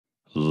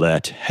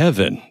Let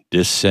heaven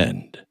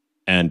descend,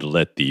 and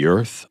let the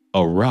earth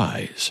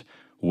arise,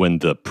 when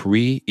the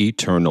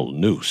pre-eternal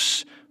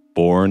Nous,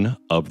 born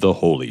of the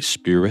Holy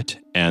Spirit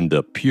and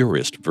the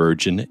purest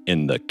Virgin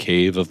in the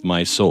cave of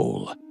my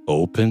soul,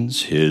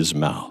 opens his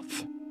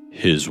mouth.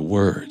 His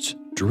words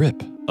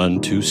drip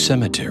unto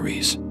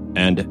cemeteries,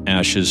 and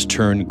ashes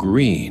turn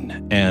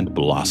green and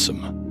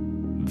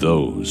blossom.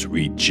 Those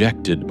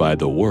rejected by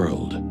the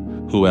world,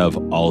 who have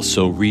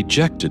also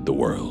rejected the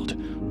world,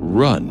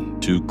 run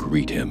to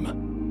greet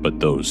him. But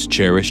those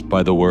cherished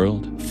by the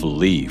world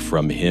flee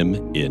from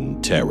him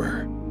in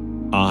terror.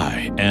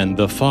 I and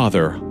the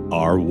Father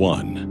are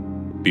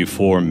one.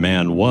 Before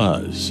man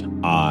was,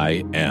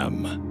 I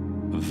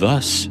am.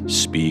 Thus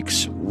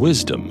speaks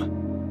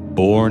wisdom,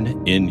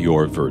 born in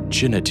your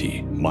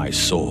virginity, my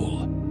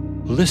soul.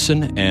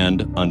 Listen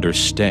and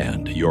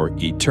understand your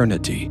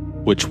eternity,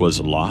 which was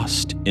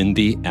lost in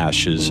the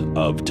ashes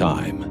of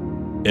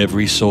time.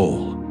 Every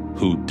soul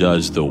who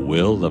does the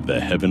will of the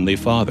Heavenly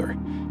Father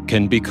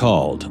can be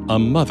called a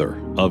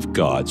mother of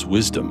God's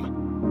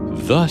wisdom.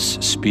 Thus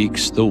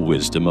speaks the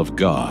wisdom of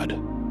God,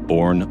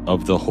 born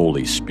of the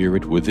Holy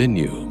Spirit within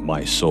you,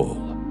 my soul.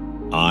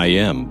 I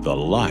am the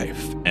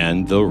life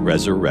and the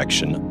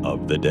resurrection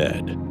of the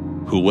dead.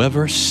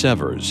 Whoever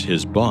severs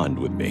his bond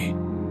with me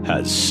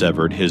has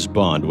severed his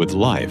bond with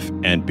life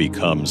and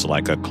becomes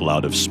like a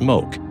cloud of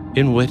smoke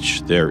in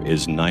which there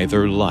is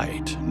neither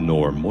light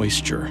nor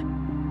moisture.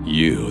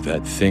 You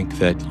that think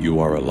that you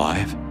are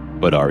alive,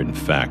 but are in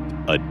fact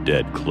a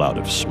dead cloud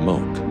of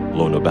smoke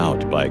blown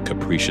about by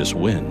capricious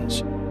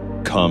winds,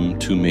 come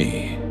to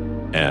me,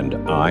 and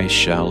I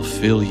shall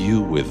fill you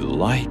with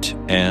light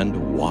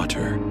and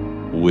water,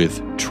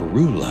 with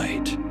true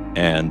light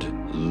and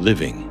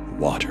living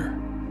water,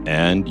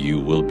 and you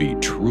will be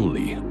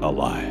truly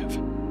alive.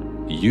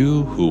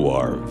 You who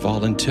are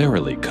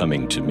voluntarily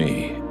coming to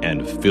me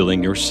and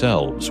filling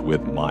yourselves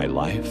with my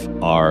life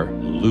are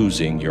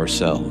losing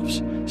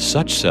yourselves,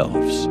 such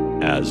selves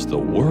as the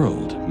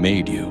world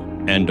made you,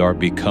 and are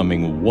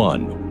becoming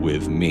one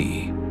with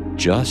me,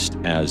 just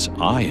as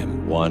I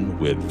am one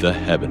with the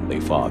Heavenly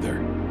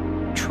Father.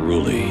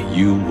 Truly,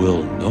 you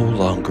will no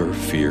longer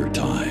fear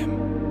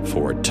time,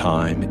 for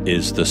time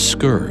is the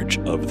scourge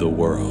of the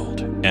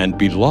world, and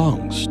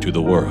belongs to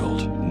the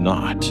world,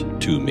 not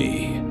to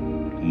me.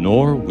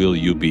 Nor will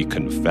you be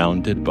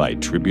confounded by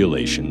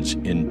tribulations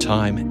in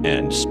time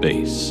and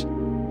space.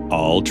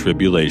 All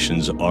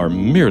tribulations are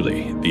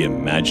merely the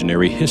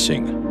imaginary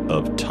hissing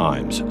of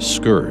time's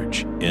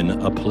scourge in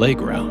a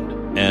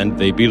playground, and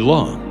they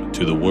belong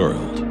to the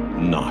world,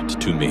 not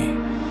to me.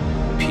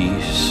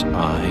 Peace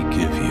I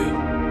give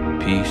you,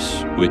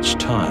 peace which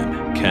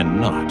time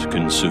cannot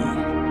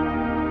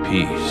consume,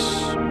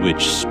 peace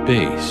which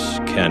space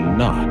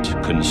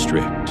cannot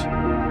constrict,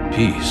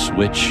 peace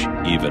which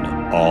even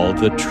all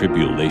the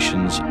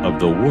tribulations of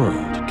the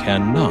world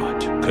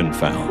cannot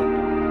confound.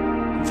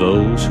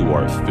 Those who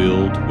are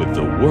filled with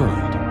the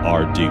world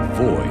are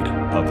devoid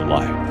of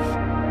life,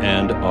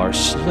 and are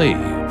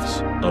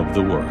slaves of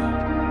the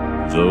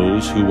world.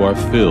 Those who are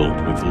filled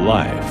with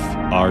life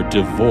are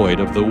devoid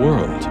of the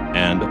world,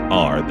 and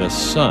are the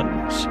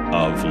sons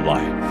of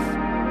life.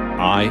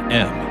 I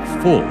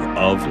am full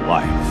of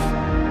life,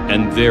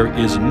 and there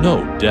is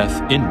no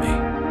death in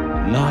me,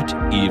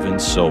 not even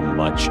so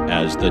much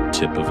as the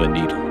tip of a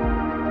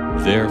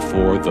needle.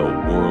 Therefore the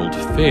world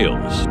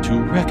fails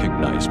to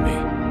recognize me,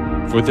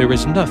 for there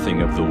is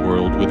nothing of the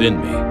world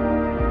within me.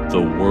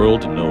 The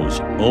world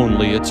knows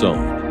only its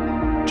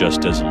own,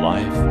 just as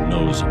life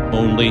knows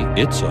only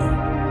its own.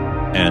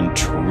 And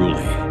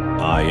truly,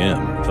 I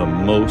am the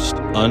most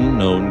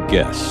unknown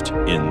guest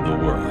in the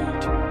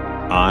world.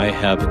 I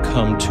have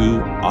come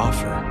to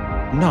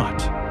offer,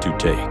 not to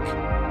take.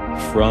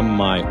 From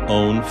my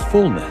own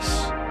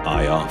fullness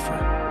I offer.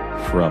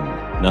 From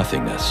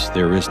nothingness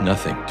there is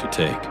nothing to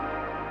take.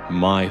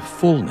 My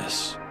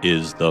fullness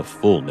is the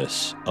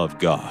fullness of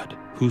God,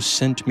 who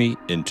sent me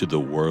into the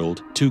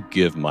world to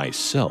give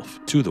myself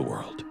to the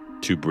world,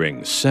 to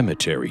bring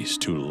cemeteries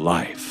to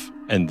life,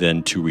 and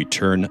then to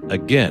return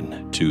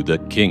again to the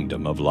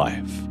kingdom of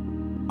life.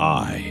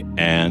 I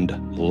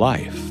and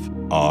life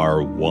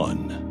are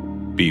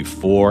one.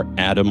 Before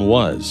Adam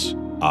was,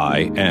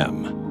 I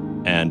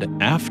am,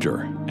 and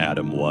after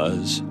Adam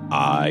was,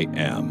 I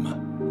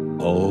am.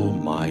 O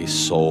my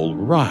soul,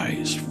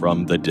 rise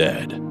from the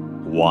dead,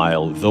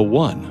 while the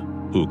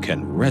one who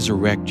can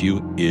resurrect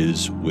you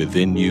is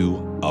within you.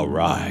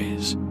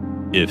 Arise.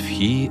 If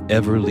he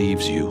ever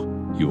leaves you,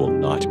 you will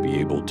not be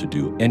able to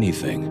do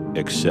anything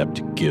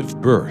except give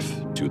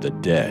birth to the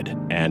dead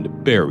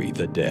and bury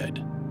the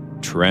dead.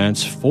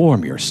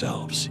 Transform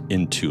yourselves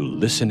into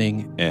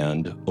listening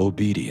and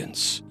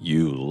obedience,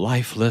 you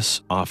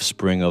lifeless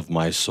offspring of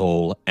my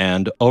soul,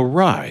 and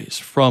arise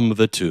from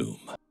the tomb.